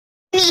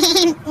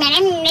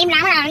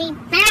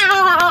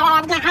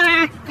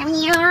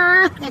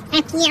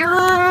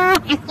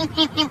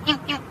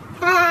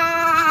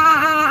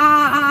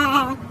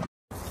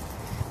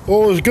I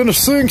was gonna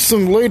sing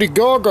some Lady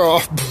Gaga,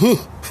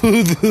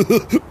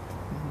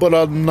 but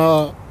I'm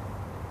not.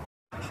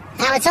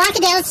 I was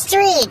walking down the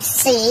street,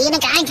 see, and a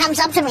guy comes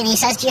up to me and he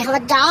says, "Do you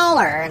have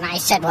 $1?" And I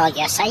said, "Well,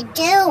 yes, I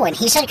do." And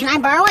he said, "Can I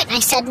borrow it?" And I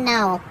said,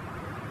 "No."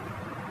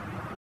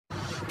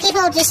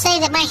 People just say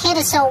that my head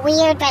is so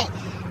weird, but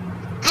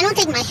I don't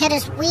think my head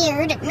is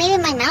weird. Maybe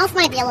my mouth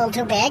might be a little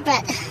too big,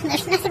 but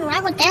there's nothing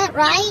wrong with that,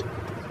 right?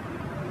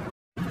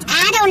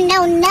 I don't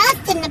know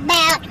nothing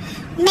about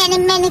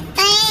many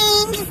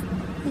things,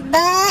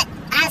 but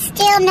I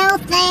still know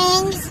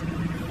things.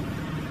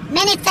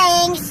 Many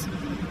things.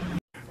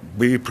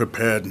 Be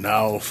prepared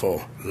now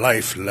for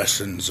life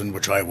lessons in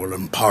which I will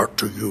impart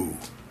to you,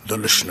 the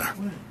listener.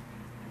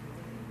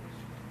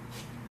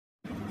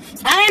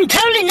 I am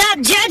totally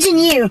not judging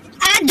you.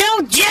 I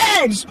don't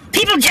judge.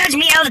 People judge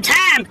me all the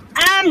time.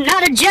 I'm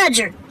not a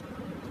judger.